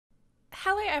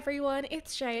Hello everyone,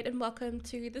 it's Jade and welcome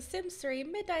to the Sims 3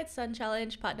 Midnight Sun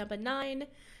Challenge part number 9.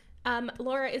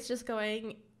 Laura is just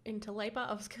going into labor.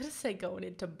 I was going to say going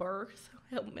into birth.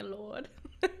 Help me Lord.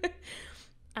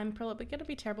 I'm probably going to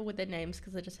be terrible with their names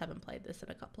because I just haven't played this in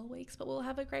a couple of weeks, but we'll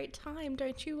have a great time,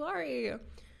 don't you worry.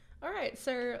 Alright,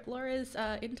 so Laura's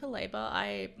into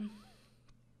labor.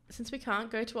 Since we can't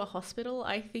go to a hospital,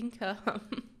 I think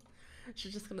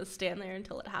she's just going to stand there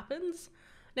until it happens.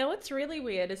 Now what's really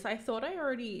weird is I thought I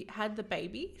already had the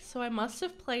baby, so I must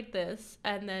have played this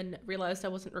and then realized I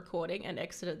wasn't recording and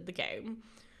exited the game.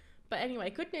 But anyway,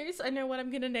 good news, I know what I'm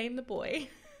going to name the boy.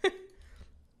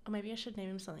 Or maybe I should name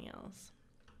him something else.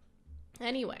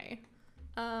 Anyway,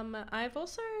 I've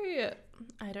also,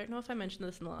 I don't know if I mentioned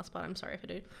this in the last part, I'm sorry if I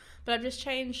do, but I've just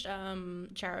changed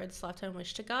Jared's lifetime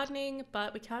wish to gardening,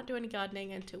 but we can't do any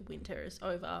gardening until winter is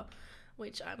over,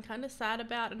 which I'm kind of sad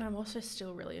about, and I'm also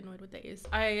still really annoyed with these.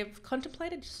 I've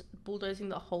contemplated just bulldozing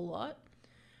the whole lot,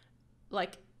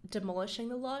 like demolishing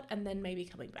the lot, and then maybe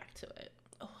coming back to it.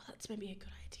 Oh, that's maybe a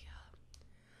good idea.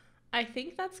 I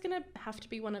think that's gonna have to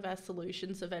be one of our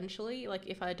solutions eventually, like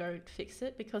if I don't fix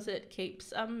it, because it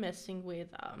keeps messing with,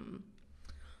 I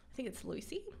think it's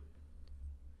Lucy.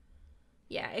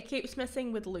 Yeah, it keeps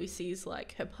messing with Lucy's,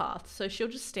 like, her path, so she'll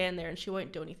just stand there and she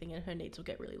won't do anything and her needs will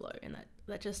get really low, and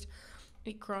that just,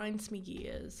 it grinds me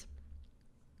gears.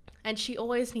 And she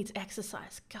always needs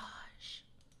exercise. Gosh.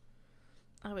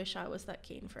 I wish I was that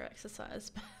keen for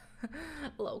exercise.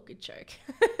 Lol, good joke.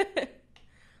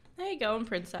 How you going,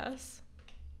 princess?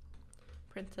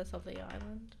 Princess of the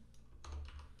island.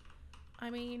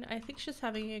 I mean, I think she's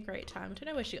having a great time. I don't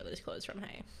know where she got those clothes from,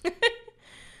 hey?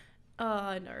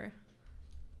 Oh, no.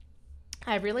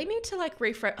 I really need to like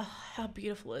refresh. Oh, how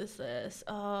beautiful is this?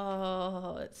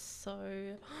 Oh, it's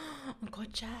so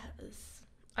gorgeous.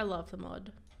 I love the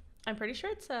mod. I'm pretty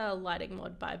sure it's a lighting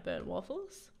mod by Burnt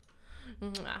Waffles.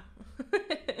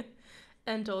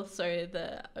 And also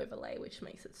the overlay, which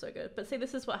makes it so good. But see,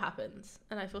 this is what happens.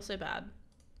 And I feel so bad.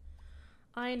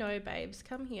 I know, babes.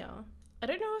 Come here. I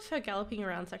don't know if her galloping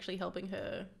around's actually helping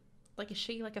her. Like, is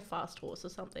she like a fast horse or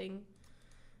something?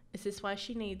 Is this why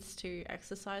she needs to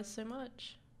exercise so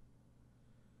much?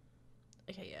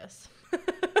 Okay, yes.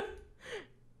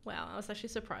 Wow, I was actually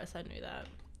surprised I knew that.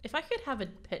 If I could have a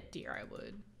pet deer, I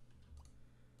would.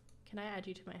 Can I add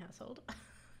you to my household?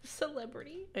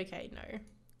 Celebrity? Okay, no.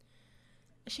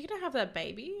 Is she gonna have that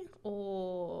baby?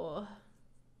 Or...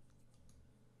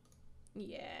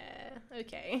 yeah,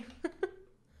 okay.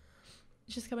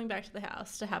 She's coming back to the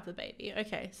house to have the baby.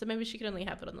 Okay, so maybe she can only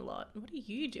have it on the lot. What are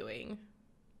you doing?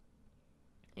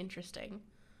 Interesting.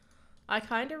 I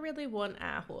kind of really want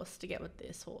our horse to get with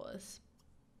this horse.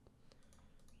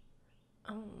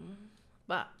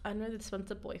 But I know this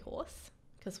one's a boy horse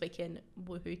because we can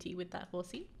woohooty with that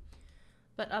horsey.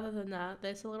 But other than that,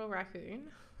 there's a little raccoon.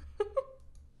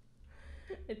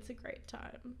 It's a great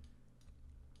time.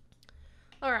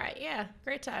 All right, yeah,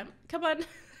 great time. Come on.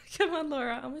 Come on,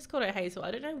 Laura. I almost called her Hazel.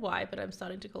 I don't know why, but I'm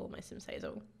starting to call my Sims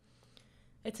Hazel.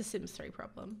 It's a Sims 3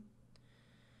 problem.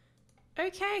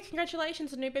 Okay,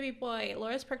 congratulations, a new baby boy.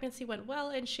 Laura's pregnancy went well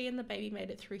and she and the baby made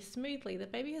it through smoothly. The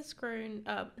baby has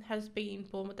been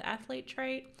born with the athlete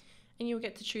trait and you'll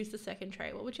get to choose the second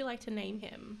trait. What would you like to name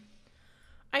him?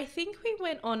 I think we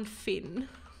went on Finn.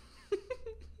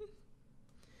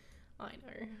 I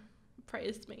know.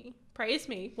 Praised me. Praise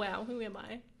me. Wow, who am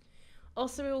I?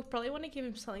 Also, we'll probably want to give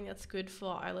him something that's good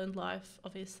for island life,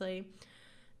 obviously.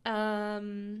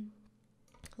 Loves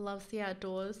the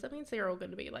outdoors. That means they're all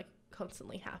going to be like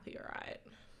constantly happy, right?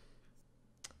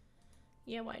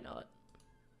 Yeah, why not?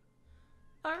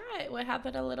 All right, we're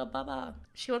having a little bubba.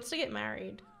 She wants to get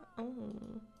married. Oh.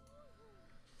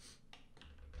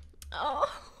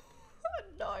 Oh,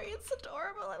 no, it's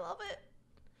adorable. I love it.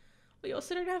 We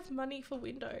also don't have money for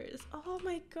windows. Oh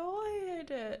my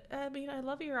god. I mean, I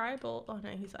love your eyeball. Oh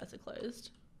no, his eyes are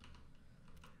closed.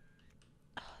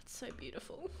 Oh, it's so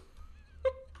beautiful.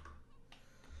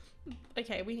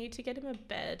 Okay, we need to get him a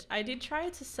bed. I did try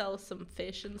to sell some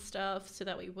fish and stuff so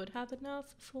that we would have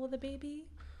enough for the baby.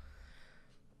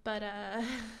 But, I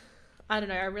don't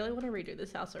know. I really want to redo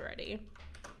this house already.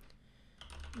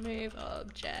 Move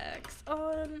objects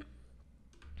on.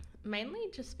 Mainly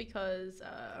just because,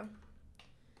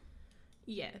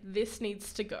 yeah, this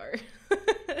needs to go.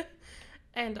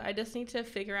 And I just need to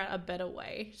figure out a better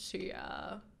way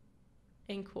to,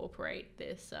 incorporate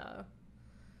this,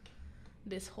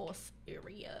 this horse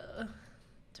area.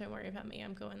 Don't worry about me,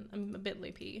 I'm a bit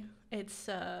loopy. It's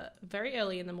very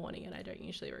early in the morning and I don't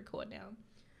usually record now,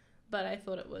 but I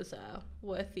thought it was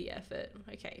worth the effort.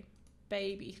 Okay,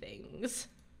 baby things.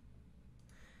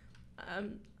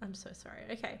 I'm so sorry.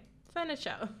 Okay,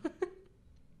 furniture.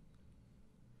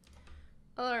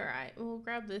 Alright, we'll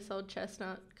grab this old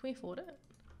chestnut. Can we afford it?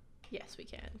 Yes, we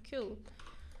can. Cool.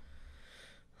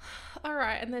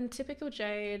 Alright, and then typical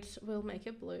Jade, we'll make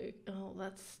it blue. Oh,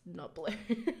 that's not blue.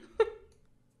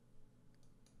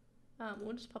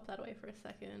 We'll just pop that away for a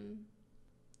second.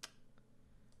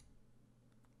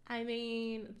 I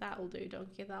mean, that'll do,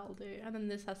 donkey, that'll do. And then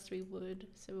this has to be wood,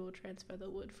 so we'll transfer the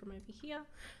wood from over here.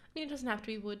 I mean, it doesn't have to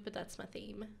be wood, but that's my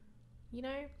theme. You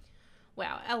know?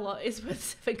 Wow, our lot is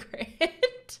worth 7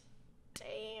 grand.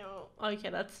 Damn. Okay,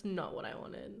 that's not what I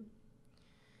wanted.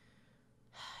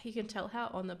 You can tell how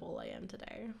on the ball I am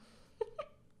today.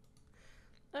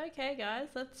 Okay, guys,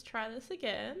 let's try this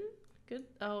again. Good.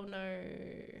 Oh, no.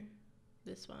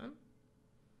 This one.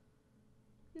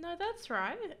 No, that's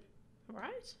right.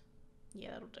 Right?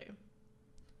 Yeah, that'll do.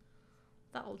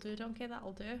 That'll do, donkey,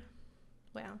 that'll do.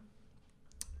 Wow.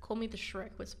 Call me the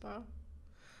Shrek Whisperer.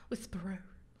 Whisperer.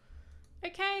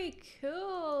 Okay,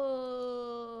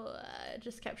 cool.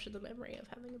 Just captured the memory of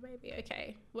having a baby.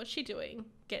 Okay, what's she doing?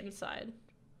 Get inside.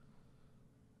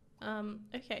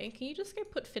 Okay, can you just go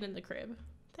put Finn in the crib?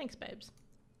 Thanks, babes.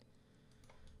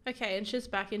 Okay, and she's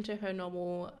back into her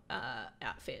normal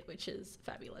outfit, which is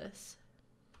fabulous.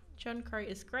 John Crow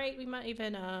is great. We might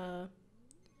even there's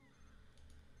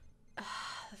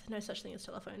no such thing as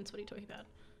telephones. What are you talking about?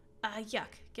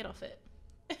 Yuck, get off it.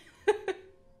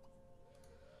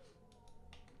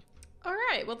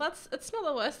 Alright, well it's not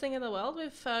the worst thing in the world.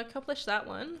 We've accomplished that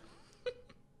one.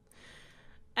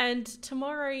 And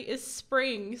tomorrow is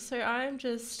spring, so I'm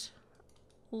just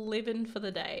living for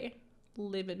the day.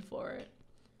 Living for it.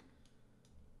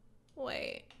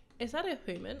 Wait, is that a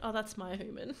human? Oh, that's my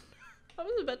human. I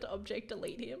was about to object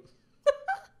delete him.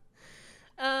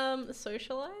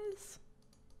 Socialize?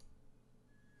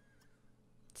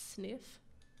 Sniff?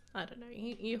 I don't know.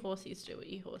 You horsies do what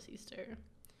you horsies do.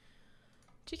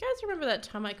 Do you guys remember that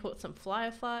time I caught some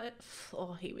fireflies?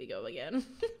 Oh, here we go again.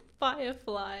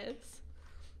 Fireflies.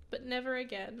 But never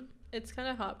again. It's kind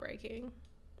of heartbreaking.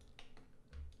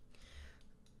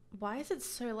 Why is it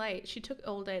so late? She took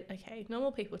all day. Okay,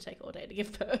 normal people take all day to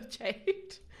give birth,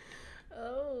 Jade.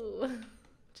 Oh,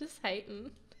 just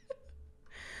hating.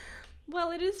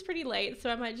 Well, it is pretty late, so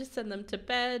I might just send them to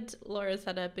bed. Laura's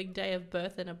had a big day of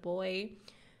birth and a boy.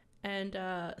 And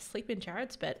sleep in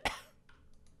Jared's bed.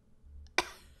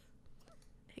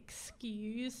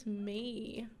 Excuse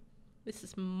me. This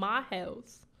is my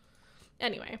house.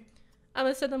 Anyway, I'm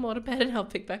going to send them all to bed and I'll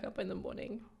pick back up in the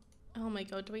morning. Oh my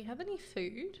god, do we have any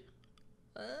food?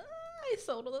 I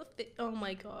sold all the fish. Oh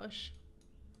my gosh.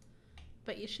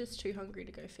 But yeah, she's too hungry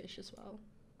to go fish as well.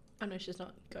 Oh no, she's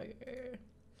not. Go.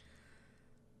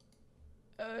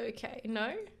 Okay,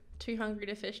 no? Too hungry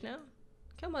to fish now?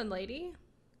 Come on, lady.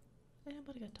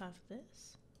 Anybody got time for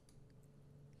this?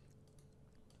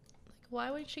 Like,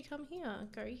 why won't she come here?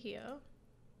 Go here.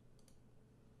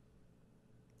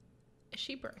 Is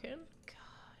she broken?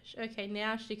 Gosh. Okay,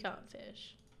 now she can't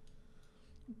fish.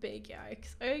 Big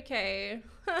yikes. Okay.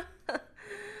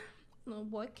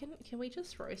 What can we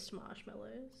just roast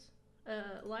marshmallows?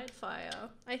 Light fire.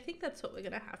 I think that's what we're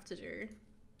gonna have to do.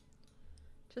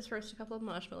 Just roast a couple of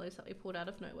marshmallows that we pulled out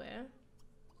of nowhere.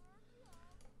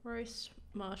 Roast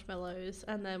marshmallows,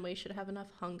 and then we should have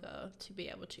enough hunger to be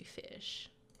able to fish.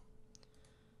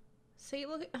 See,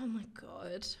 look, oh my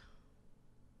god.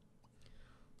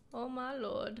 Oh my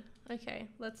lord. Okay,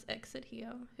 let's exit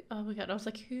here. Oh my god, I was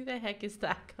like, who the heck is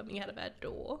that coming out of our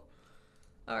door?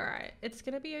 Alright, it's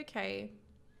gonna be okay.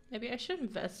 Maybe I should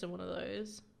invest in one of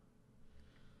those.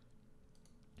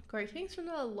 Greetings from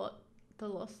the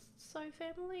Lost So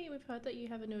family. We've heard that you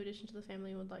have a new addition to the family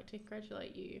and would like to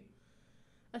congratulate you.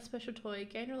 A special toy.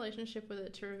 Gain a relationship with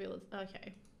it to reveal it.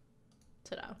 Okay.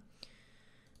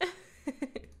 Ta-da.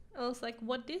 I was like,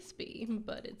 what this be?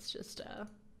 But it's just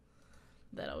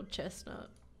that old chestnut.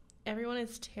 Everyone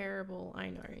is terrible. I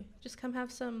know. Just come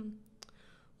have some...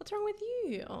 What's wrong with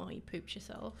you? Oh, you pooped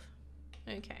yourself.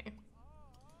 Okay.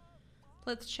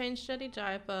 Let's change dirty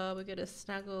diaper. We're gonna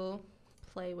snuggle,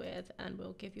 play with, and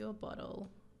we'll give you a bottle.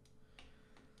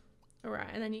 Alright,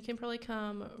 and then you can probably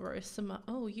come roast some...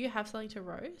 Oh, you have something to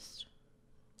roast?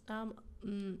 No.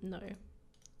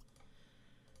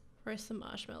 Roast some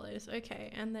marshmallows.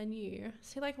 Okay, and then you...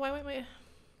 See, like, why won't we...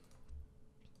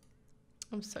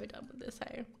 I'm so done with this,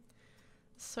 hey?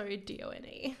 So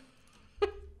D-O-N-E.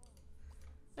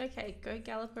 Okay, go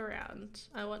gallop around.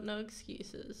 I want no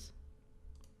excuses.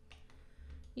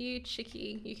 You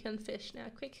chickie, you can fish now.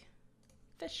 Quick.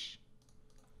 Fish.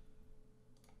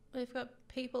 We've got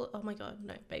people... Oh my god,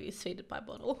 no. Baby's feeded by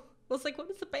bottle. I was like, what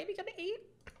is the baby gonna eat?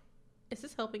 Is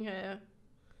this helping her?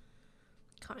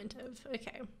 Kind of.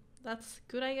 Okay. That's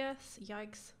good, I guess.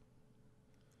 Yikes.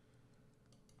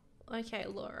 Okay,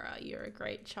 Laura, you're a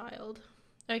great child.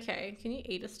 Okay, can you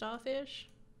eat a starfish?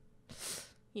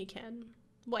 You can.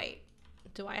 Wait,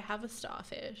 do I have a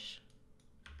starfish?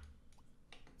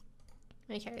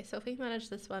 Okay, so if we manage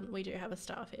this one, we do have a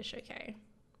starfish, okay.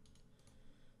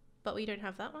 But we don't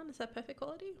have that one. Is that perfect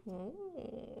quality?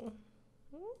 Ooh.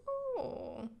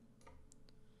 Ooh.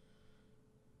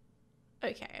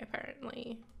 Okay,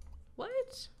 apparently.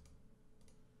 What?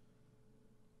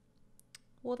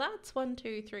 Well, that's 1,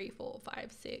 2, 3, 4,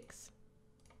 5, 6,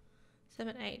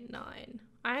 7, 8, 9.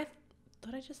 I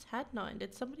thought I just had 9.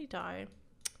 Did somebody die?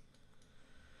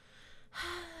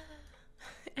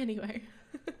 Anyway.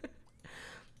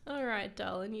 Alright,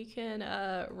 darling, you can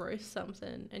roast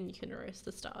something, and you can roast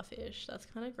the starfish. That's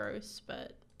kind of gross,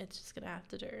 but it's just gonna have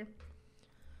to do.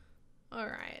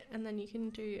 Alright, and then you can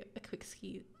do a quick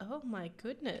ski. Oh my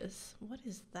goodness, what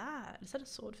is that? Is that a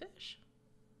swordfish?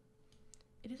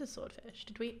 It is a swordfish.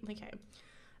 Did we? Okay.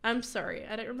 I'm sorry,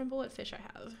 I don't remember what fish I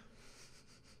have.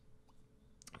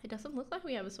 It doesn't look like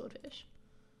we have a swordfish.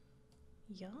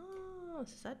 Yes,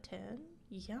 is that 10?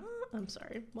 Yeah, I'm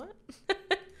sorry, what?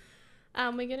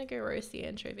 We're gonna go roast the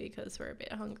anchovy because we're a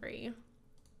bit hungry.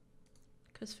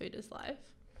 Because food is life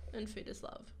and food is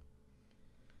love.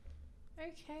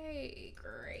 Okay,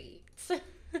 great.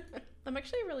 I'm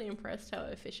actually really impressed how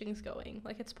her fishing's going.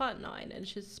 Like, it's part 9 and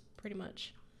she's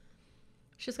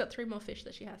got 3 more fish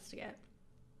that she has to get.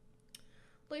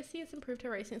 Lucy has improved her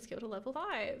racing skill to level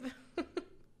 5.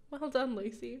 Well done,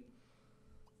 Lucy.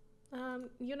 You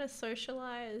wanna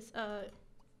socialize?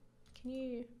 Can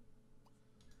you...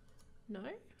 No?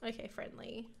 Okay,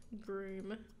 friendly.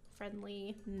 Groom.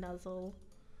 Friendly. Nuzzle.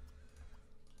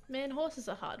 Man, horses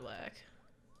are hard work.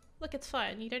 Look, it's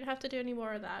fine. You don't have to do any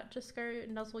more of that. Just go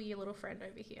nuzzle your little friend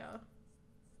over here.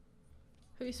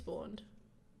 Who spawned?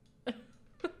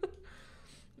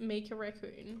 Make a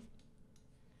raccoon.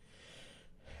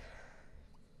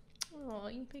 Oh,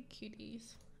 you big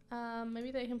cuties.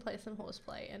 Maybe they can play some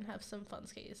horseplay and have some fun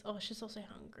skis. Oh, she's also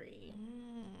hungry.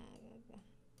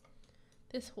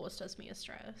 This horse does me a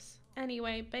stress.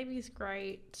 Anyway, baby's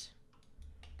great.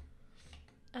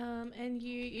 And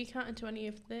you can't do any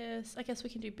of this. I guess we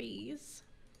can do bees.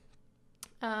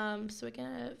 So we're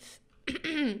gonna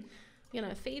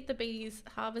feed the bees,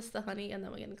 harvest the honey, and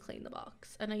then we're gonna clean the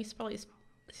box. I know you're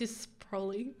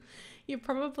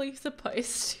probably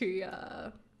supposed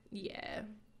to, yeah.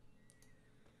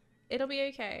 It'll be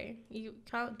okay. You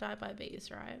can't die by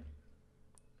bees, right?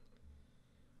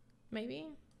 Maybe?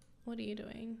 What are you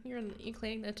doing? You're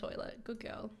cleaning the toilet. Good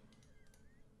girl.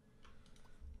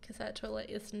 Because that toilet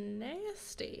is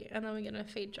nasty. And then we're going to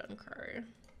feed John Crow.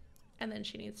 And then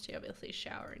she needs to obviously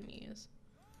shower and use.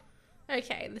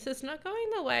 Okay, this is not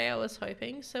going the way I was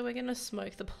hoping. So we're going to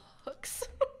smoke the box.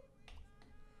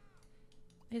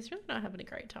 He's really not having a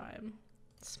great time.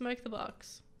 Smoke the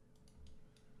box.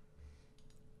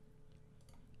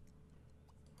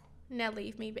 Now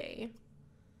leave me be.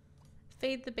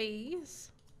 Feed the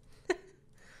bees.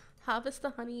 Harvest the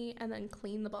honey and then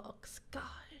clean the box.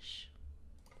 Gosh.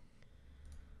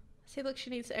 See, look,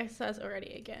 she needs to exercise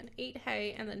already again. Eat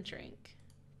hay and then drink.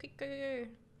 Quick, go.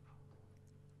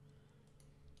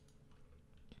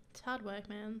 It's hard work,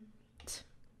 man.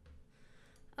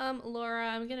 Laura,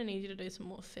 I'm gonna need you to do some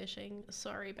more fishing.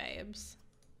 Sorry, babes.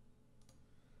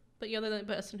 But you're the only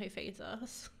person who feeds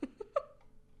us.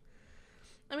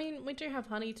 I mean, we do have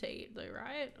honey to eat though,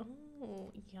 right?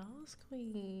 Oh, yes,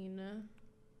 queen.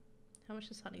 How much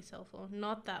does honey sell for?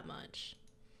 Not that much.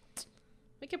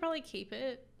 We could probably keep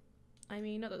it. I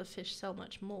mean, not that the fish sell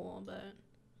much more, but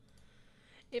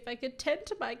if I could tend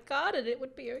to my garden, it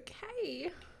would be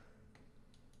okay.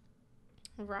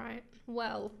 Right.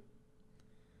 Well,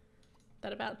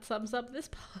 that about sums up this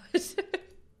part.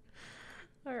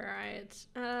 Alright.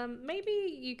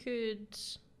 Maybe you could...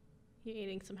 You're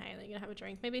eating some hay and then you're gonna have a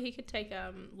drink. Maybe he could take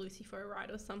Lucy for a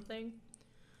ride or something.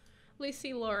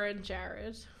 Lucy, Laura, and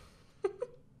Jared.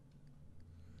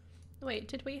 Wait,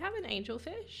 did we have an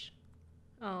angelfish?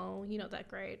 Oh, you're not that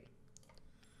great.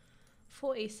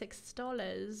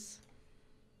 $46.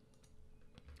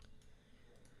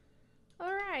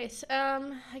 Alright,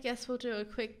 I guess we'll do a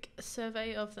quick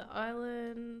survey of the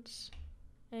island.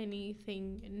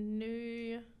 Anything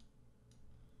new?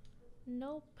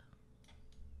 Nope.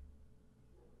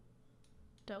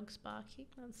 Dog's barking,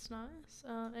 that's nice.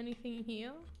 Anything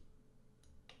here?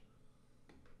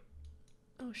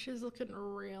 Oh, she's looking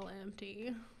real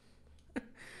empty.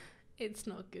 It's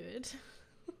not good.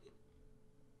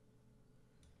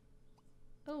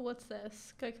 Oh, what's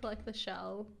this? Go collect the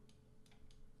shell.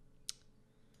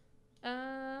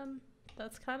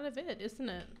 that's kind of it, isn't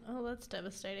it? Oh, that's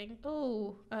devastating.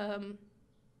 Oh,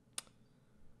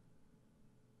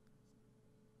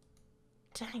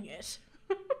 dang it.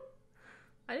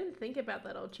 I didn't think about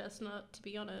that old chestnut, to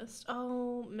be honest.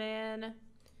 Oh, man.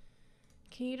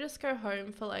 Can you just go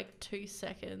home for like 2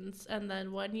 seconds, and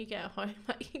then when you get home,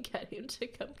 I can get him to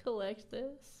come collect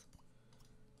this?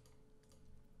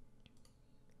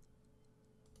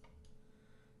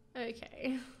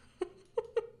 Okay.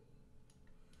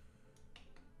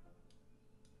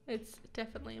 It's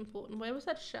definitely important. Where was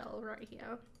that shell? Right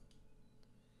here.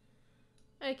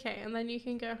 Okay, and then you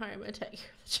can go home and take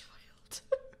care of the child.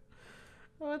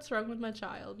 What's wrong with my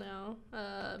child now?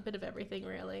 A bit of everything,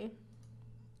 really.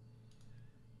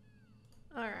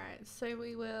 Alright, so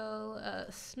we will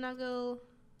snuggle,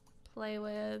 play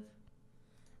with,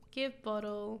 give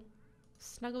bottle,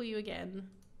 snuggle you again.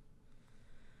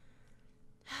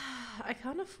 I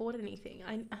can't afford anything.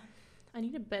 I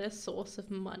need a better source of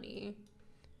money.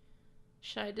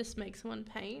 Should I just make someone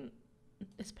paint?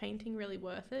 Is painting really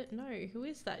worth it? No. Who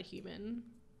is that human?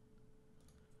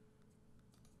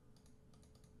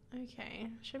 Okay.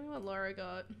 Show me what Laura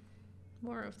got.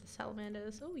 More of the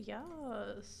salamanders. Oh,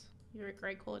 yes. You're a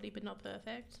great quality, but not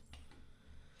perfect.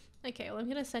 Okay, well, I'm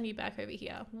going to send you back over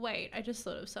here. Wait, I just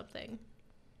thought of something.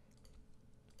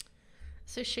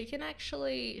 So she can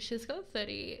actually... She's got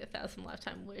 30,000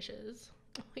 lifetime wishes.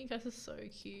 Oh, you guys are so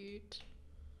cute.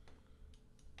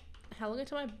 How long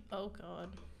until my... Oh, God.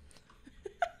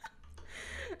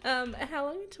 How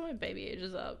long until my baby age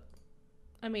is up?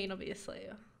 I mean, obviously.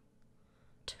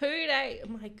 2 days. Oh,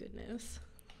 my goodness.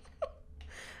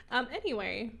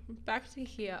 Anyway, back to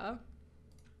here.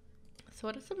 So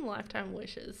what are some lifetime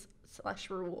wishes /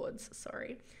 rewards,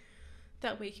 sorry,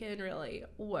 that we can really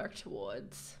work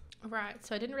towards? Right,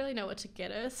 so I didn't really know what to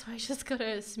get her, so I just got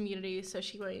her some immunity so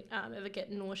she won't ever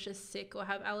get nauseous, sick, or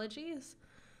have allergies.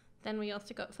 Then we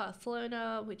also got fast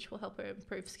learner, which will help her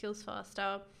improve skills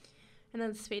faster. And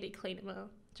then speedy cleaner,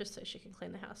 just so she can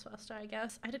clean the house faster, I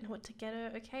guess. I didn't know what to get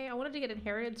her, okay? I wanted to get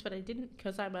inheritance, but I didn't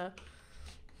because I'm a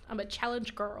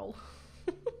challenge girl.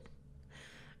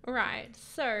 Right,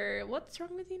 so what's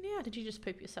wrong with you now? Did you just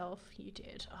poop yourself? You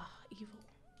did. Oh, evil.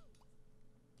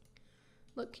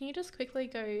 Look, can you just quickly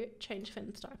go change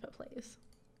Finn's diaper, please?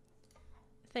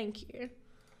 Thank you.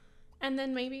 And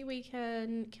then maybe we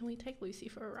can we take Lucy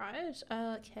for a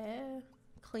ride? Care,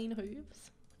 clean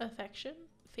hooves, affection,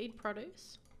 feed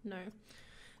produce? No.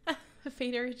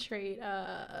 Feed her a treat,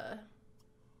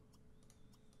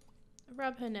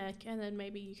 rub her neck, and then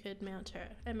maybe you could mount her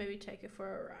and maybe take her for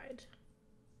a ride.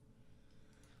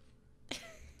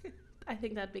 I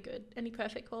think that'd be good. Any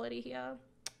perfect quality here?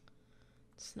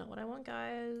 It's not what I want,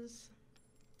 guys.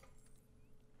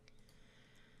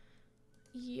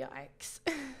 Yikes.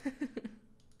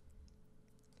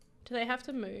 Do they have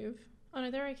to move? Oh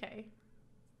no, they're okay.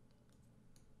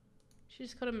 She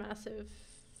just got a massive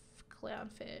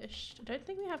clownfish. I don't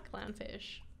think we have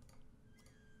clownfish.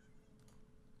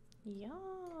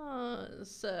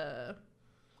 Yes.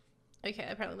 Okay,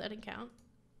 apparently that didn't count.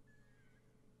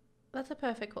 That's a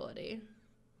perfect quality.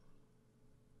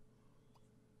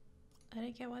 I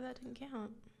don't get why that didn't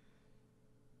count.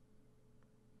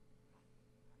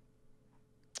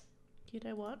 You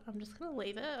know what? I'm just gonna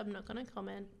leave it. I'm not gonna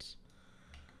comment.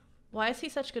 Why is he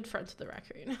such good friends with the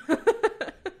raccoon?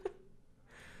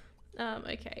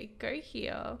 Okay, go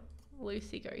here.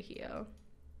 Lucy, go here.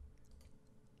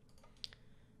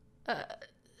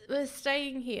 We're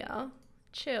staying here.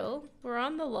 Chill. We're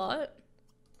on the lot.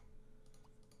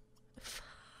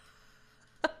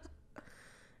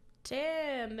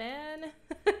 Damn, man.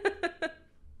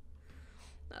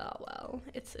 Oh well,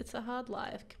 it's a hard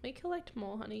life. Can we collect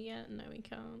more honey yet? No, we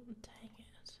can't. Dang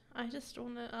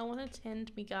it. I wanna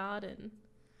tend me garden.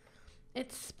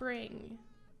 It's spring.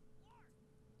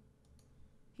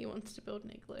 He wants to build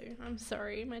an igloo. I'm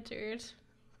sorry, my dude.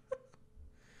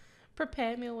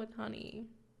 Prepare meal with honey.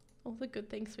 All the good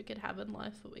things we could have in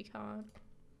life, but we can't.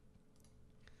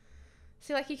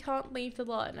 See, like, you can't leave the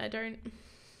lot, and I don't...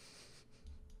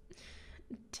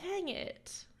 Dang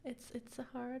it. It's a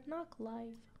hard knock life.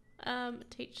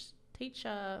 Teach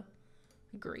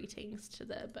greetings to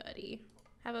the birdie.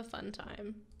 Have a fun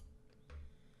time.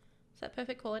 Is that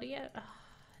perfect quality yet? Oh,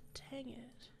 dang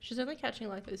it. She's only catching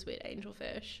like those weird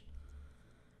angelfish.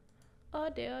 Oh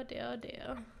dear, oh dear, oh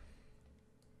dear.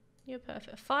 You're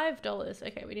perfect. $5.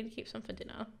 Okay, we need to keep some for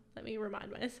dinner. Let me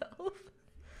remind myself.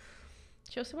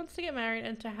 She also wants to get married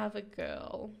and to have a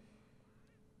girl.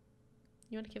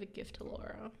 You want to give a gift to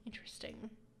Laura. Interesting.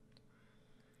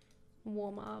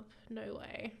 Warm up. No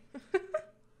way.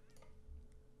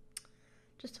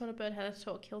 Just taught a bird how to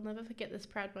talk. He'll never forget this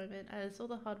proud moment as all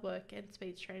the hard work and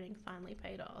speech training finally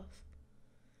paid off.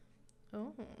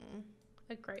 Oh,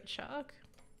 a great shark.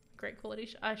 Great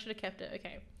quality I should have kept it.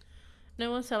 Okay.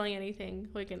 No one's selling anything.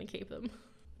 We're going to keep them.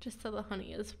 Just sell the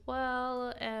honey as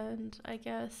well. And I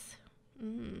guess...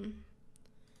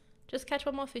 just catch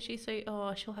one more fishy. So,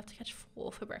 oh, she'll have to catch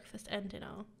 4 for breakfast and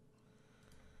dinner.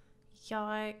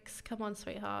 Yikes. Come on,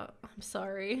 sweetheart. I'm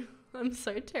sorry. I'm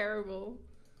so terrible.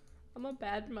 I'm a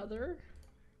bad mother.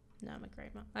 No, I'm a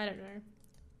great mother. I don't know.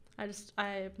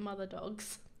 I mother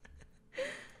dogs.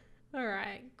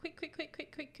 Alright.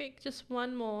 Quick. Just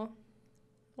one more.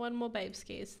 One more babe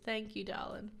skis. Thank you,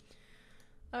 darling.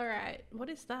 Alright. What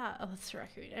is that? Oh, that's a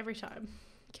raccoon. Every time.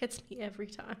 Gets me every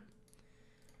time.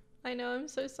 I know, I'm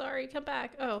so sorry. Come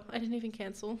back. Oh, I didn't even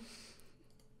cancel.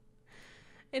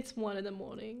 It's 1 in the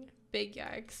morning. Big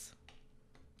yikes.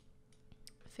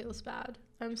 Feels bad.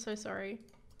 I'm so sorry.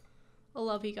 I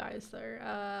love you guys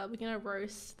though. We're gonna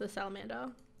roast the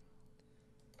salamander.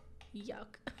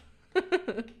 Yuck.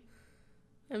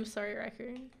 I'm sorry,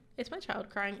 raccoon. Is my child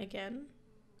crying again?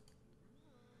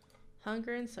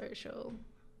 Hunger and social.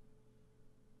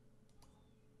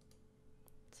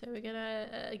 So we're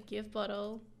gonna give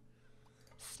bottle,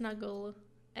 snuggle,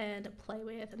 and play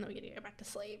with, and then we're gonna go back to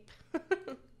sleep.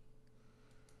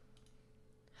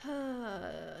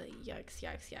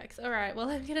 Yikes. Alright, well,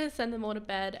 I'm gonna send them all to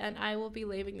bed, and I will be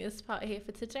leaving this part here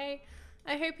for today.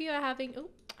 I hope you're having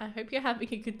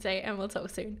a good day, and we'll talk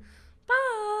soon.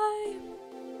 Bye!